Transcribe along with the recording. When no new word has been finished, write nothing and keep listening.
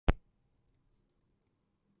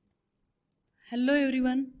Hello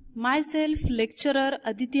everyone, myself lecturer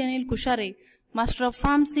Aditi Anil Kushare, Master of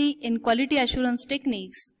Pharmacy in Quality Assurance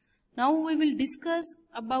Techniques. Now we will discuss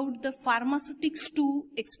about the pharmaceutics 2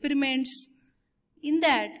 experiments. In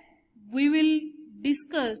that we will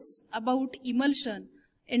discuss about emulsion,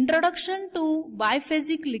 introduction to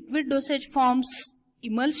biphasic liquid dosage forms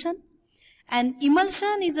emulsion. An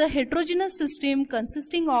emulsion is a heterogeneous system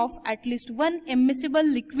consisting of at least one immiscible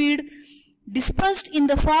liquid dispersed in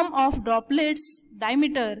the form of droplets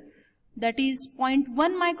diameter, that is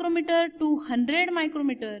 0.1 micrometer to 100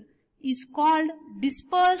 micrometer, is called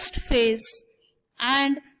dispersed phase,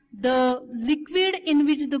 and the liquid in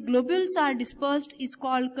which the globules are dispersed is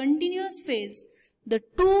called continuous phase. The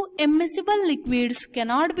two immiscible liquids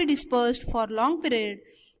cannot be dispersed for long period,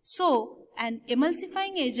 so an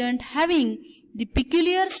emulsifying agent having the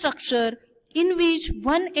peculiar structure in which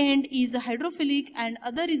one end is a hydrophilic and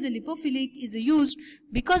other is a lipophilic is used.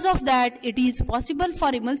 Because of that, it is possible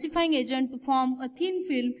for emulsifying agent to form a thin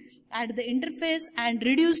film at the interface and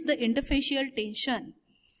reduce the interfacial tension.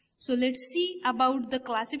 So let's see about the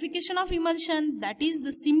classification of emulsion. That is,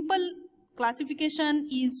 the simple classification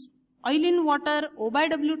is oil in water O by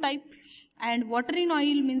W type and water in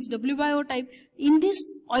oil means W by O type. In this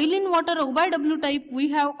oil in water O by W type, we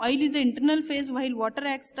have oil is the internal phase while water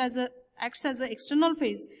acts as an external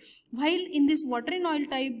phase. While in this water in oil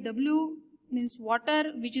type, W means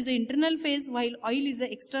water, which is the internal phase, while oil is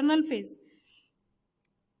the external phase.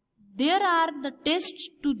 There are the tests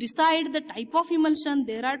to decide the type of emulsion.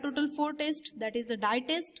 There are total 4 tests, that is the dye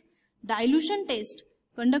test, dilution test,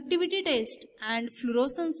 conductivity test and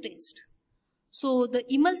fluorescence test. So the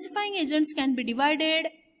emulsifying agents can be divided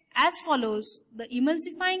as follows. The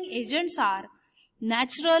emulsifying agents are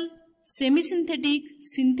natural, semi-synthetic,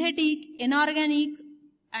 synthetic, inorganic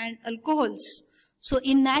and alcohols. So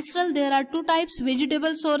in natural there are 2 types,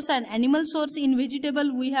 vegetable source and animal source. In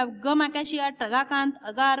vegetable we have gum acacia, tragacanth,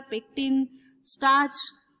 agar, pectin, starch,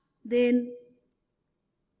 then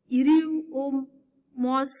eriomos,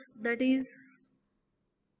 that is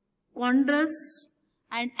chondrus,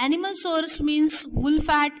 and animal source means wool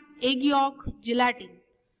fat, egg yolk, gelatin.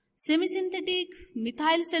 Semi-synthetic,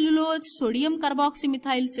 methyl cellulose, sodium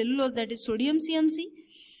carboxymethyl cellulose, that is sodium CMC.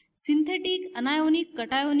 Synthetic, anionic,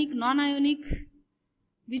 cationic, non-ionic,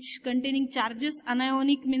 which containing charges.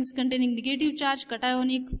 Anionic means containing negative charge,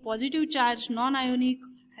 cationic, positive charge, non-ionic,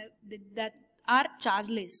 that are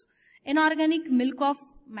chargeless. Inorganic, milk of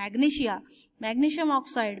magnesia, magnesium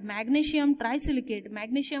oxide, magnesium trisilicate,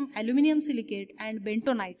 magnesium aluminium silicate and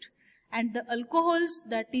bentonite. And the alcohols,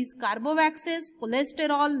 that is carboxylates,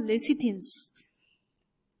 cholesterol, lecithins.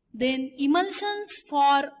 Then emulsions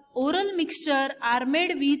for oral mixture are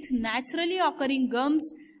made with naturally occurring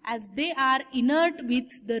gums as they are inert with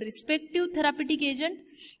the respective therapeutic agent.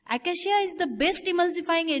 Acacia is the best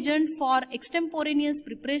emulsifying agent for extemporaneous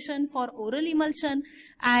preparation for oral emulsion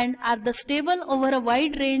and are the stable over a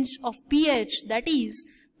wide range of pH, that is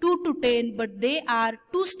 2 to 10, but they are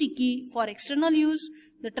too sticky for external use.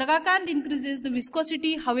 The tragacanth increases the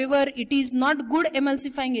viscosity, however it is not good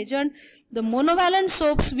emulsifying agent. The monovalent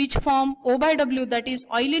soaps which form O by W, that is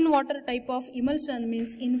oil in water type of emulsion,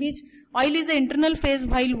 means in which oil is the internal phase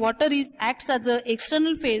while water acts as an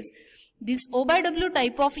external phase. This O by W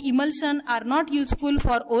type of emulsion are not useful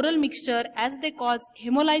for oral mixture as they cause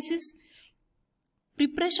hemolysis.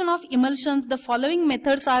 Preparation of emulsions. The following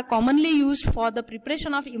methods are commonly used for the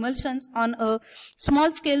preparation of emulsions on a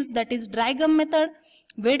small scales, that is dry gum method,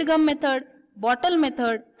 wet gum method, bottle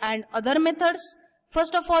method and other methods.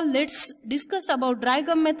 First of all, let's discuss about dry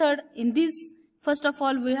gum method. In this, first of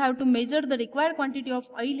all, we have to measure the required quantity of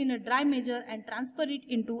oil in a dry measure and transfer it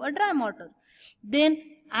into a dry mortar. Then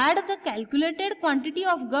add the calculated quantity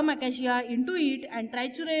of gum acacia into it and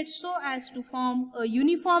triturate so as to form a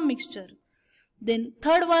uniform mixture. Then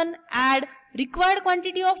third one, add required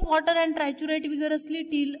quantity of water and triturate vigorously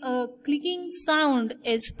till a clicking sound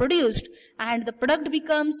is produced and the product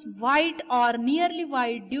becomes white or nearly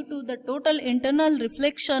white due to the total internal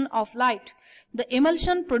reflection of light. The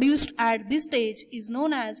emulsion produced at this stage is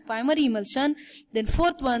known as primary emulsion. Then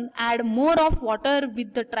fourth one, add more of water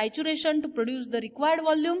with the trituration to produce the required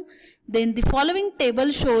volume. Then the following table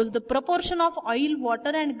shows the proportion of oil,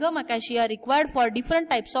 water and gum acacia required for different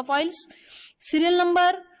types of oils. Serial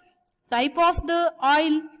number, type of the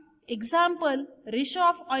oil, example, ratio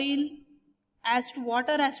of oil as to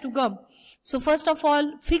water as to gum. So first of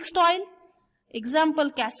all, fixed oil,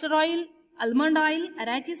 example castor oil, almond oil,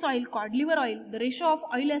 arachis oil, cod liver oil. The ratio of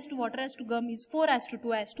oil as to water as to gum is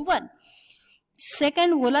 4:2:1.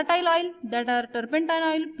 Second, volatile oil, that are turpentine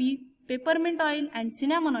oil, peppermint oil and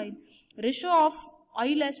cinnamon oil. Ratio of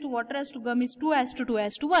oil as to water as to gum is 2 as to 2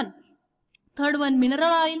 as to 1. Third one,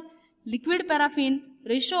 mineral oil, liquid paraffin,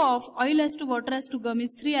 ratio of oil as to water as to gum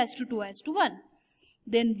is 3 as to 2 as to 1.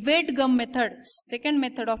 Then wet gum method, second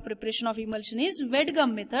method of preparation of emulsion is wet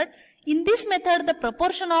gum method. In this method, the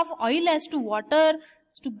proportion of oil as to water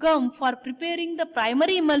to gum for preparing the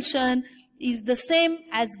primary emulsion is the same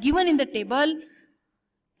as given in the table.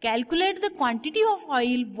 Calculate the quantity of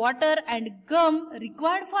oil, water and gum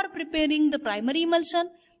required for preparing the primary emulsion.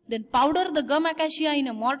 Then powder the gum acacia in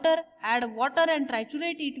a mortar, add water and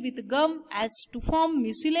triturate it with gum as to form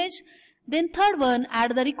mucilage. Then third one,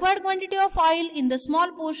 add the required quantity of oil in the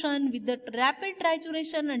small portion with the rapid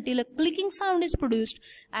trituration until a clicking sound is produced,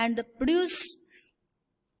 and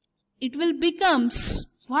it will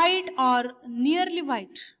becomes white or nearly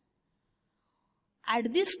white.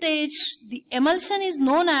 At this stage, the emulsion is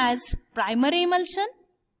known as primary emulsion.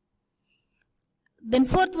 Then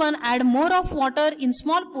fourth one, add more of water in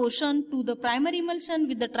small portion to the primary emulsion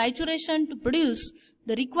with the trituration to produce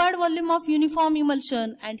the required volume of uniform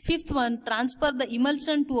emulsion. And fifth one, transfer the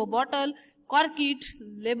emulsion to a bottle, cork it,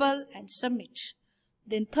 label and submit.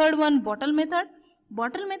 Then third one, bottle method.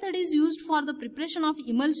 Bottle method is used for the preparation of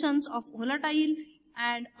emulsions of volatile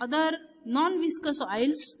and other non-viscous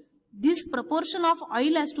oils. This proportion of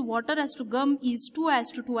oil as to water as to gum is 2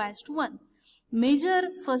 as to 2 as to 1.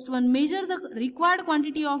 First one, measure the required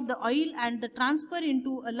quantity of the oil and the transfer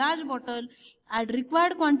into a large bottle. Add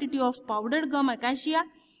required quantity of powdered gum acacia.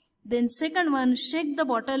 Then second one, shake the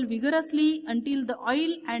bottle vigorously until the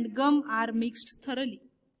oil and gum are mixed thoroughly.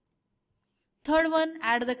 Third one,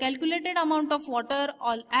 add the calculated amount of water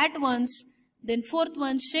all at once. Then fourth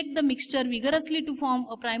one, shake the mixture vigorously to form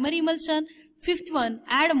a primary emulsion. Fifth one,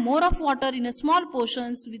 add more of water in a small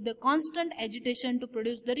portions with the constant agitation to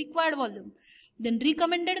produce the required volume. Then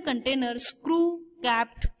recommended containers, screw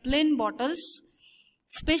capped plain bottles.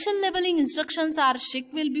 Special labeling instructions are shake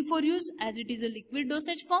well before use as it is a liquid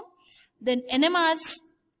dosage form. Then NMRs,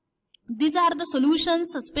 these are the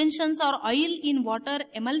solutions, suspensions or oil in water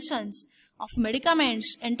emulsions of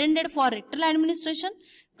medicaments intended for rectal administration.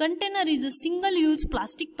 Container is a single-use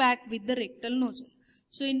plastic pack with the rectal nozzle.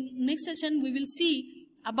 So in next session we will see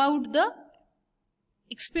about the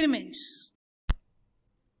experiments.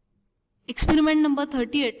 Experiment number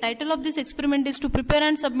 38. Title of this experiment is to prepare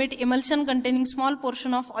and submit emulsion containing small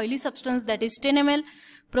portion of oily substance, that is 10 ml.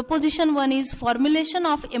 Proposition 1 is formulation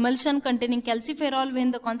of emulsion containing calciferol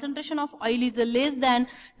when the concentration of oil is less than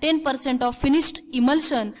 10% of finished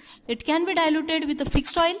emulsion. It can be diluted with a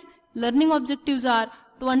fixed oil. Learning objectives are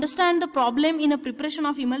to understand the problem in a preparation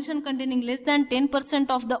of emulsion containing less than 10%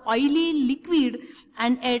 of the oily liquid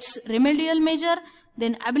and its remedial measure.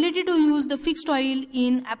 Then ability to use the fixed oil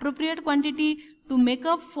in appropriate quantity to make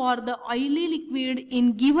up for the oily liquid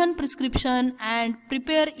in given prescription and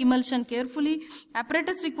prepare emulsion carefully.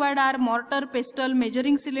 Apparatus required are mortar, pestle,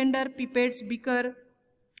 measuring cylinder, pipettes, beaker.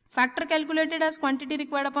 Factor calculated as quantity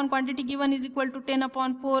required upon quantity given is equal to 10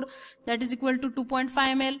 upon 4, that is equal to 2.5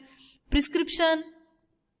 ml. Prescription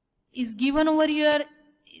is given over here,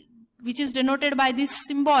 which is denoted by this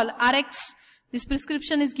symbol Rx. This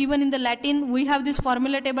prescription is given in the Latin. We have this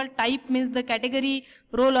formula table. Type means the category,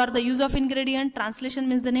 role or the use of ingredient. Translation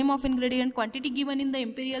means the name of ingredient. Quantity given in the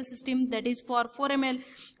imperial system, that is for 4 ml.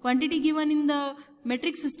 Quantity given in the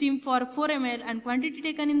metric system for 4 ml and quantity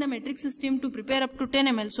taken in the metric system to prepare up to 10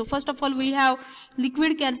 ml. So first of all we have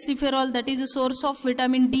liquid calciferol, that is a source of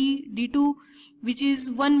vitamin D, D2, which is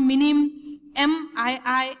 1 minim.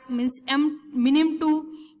 MII means M minim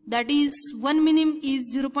 2, that is 1 minim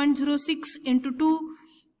is 0.06 into 2,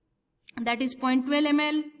 that is 0.12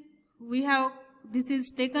 ml. We have, this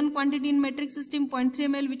is taken quantity in metric system 0.3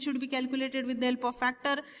 ml, which should be calculated with the help of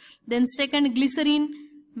factor. Then second, glycerin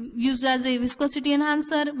used as a viscosity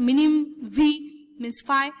enhancer, minim V means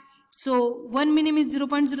 5. So 1 minim is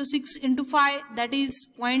 0.06 into 5, that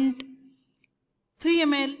is 0.3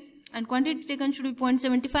 ml. And quantity taken should be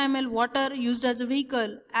 0.75 ml. Water used as a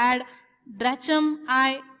vehicle, add drachum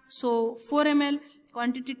I, so 4 ml.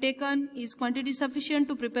 Quantity taken is quantity sufficient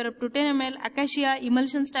to prepare up to 10 ml. Acacia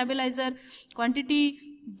emulsion stabilizer, quantity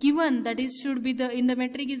given, that is should be the in the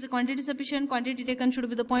metric is the quantity sufficient. Quantity taken should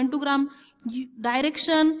be the 0.2 gram.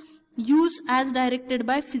 Direction, use as directed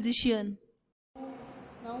by physician.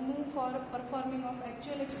 Now move for performing of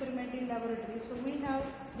actual experiment in laboratory. So we have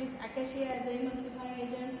this acacia as the emulsifying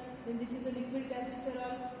agent. Then this is the liquid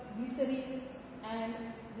calciferol, glycerin, and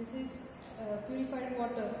this is purified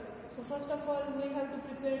water. So first of all we have to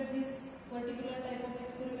prepare this particular type of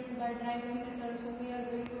experiment by dry gum method. So we are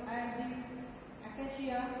going to add this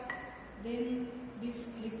acacia, then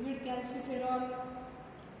this liquid calciferol,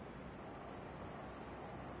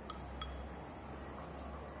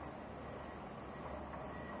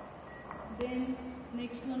 Then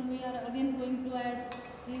next one we are again going to add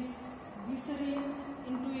this glycerin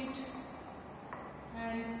into it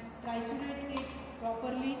and triturate it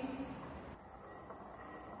properly.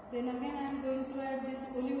 Then again I am going to add this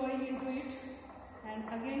olive oil into it and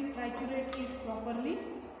again triturate it properly.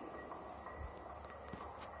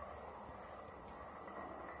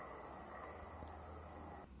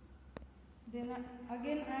 Then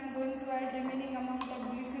again I am going to add remaining amount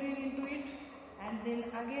of glycerin into it, and then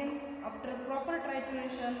again after proper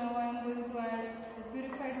trituration now I am going to add the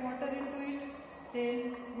purified water into it.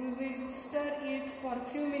 Then we will stir it for a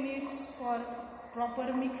few minutes for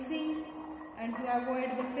proper mixing and to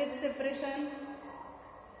avoid the phase separation.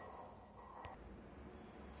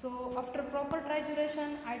 So after proper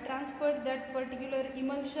trituration I transferred that particular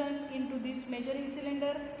emulsion into this measuring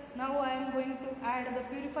cylinder. Now I am going to add the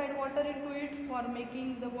purified water into it for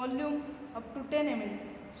making the volume up to 10 ml.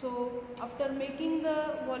 So after making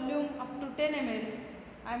the volume up to 10 ml,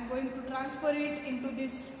 I am going to transfer it into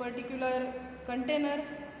this particular container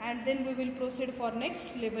and then we will proceed for next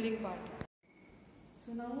labeling part.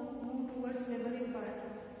 So now move towards labeling part.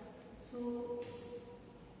 So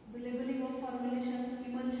the labeling of formulation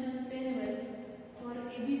emulsion 10 ml for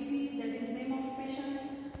ABC, that is name of patient,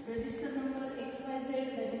 register number XYZ,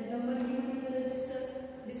 that is number given in the register,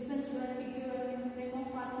 dispensed by PQR means name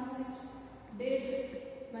of pharmacist,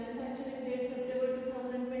 date, manufacturing date September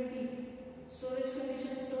 2020, storage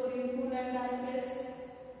condition store in cool and dark place,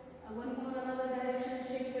 one more another direction,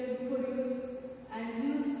 shake well before use and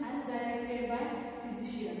use as directed by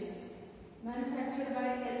physician. Manufactured by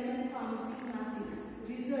Element Pharmacy, Nasik.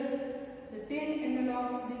 Result: the 10 ml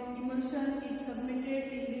of this emulsion is submitted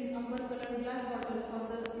in this amber colored glass bottle for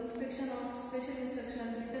the inspection of special instruction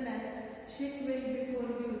written as shake well before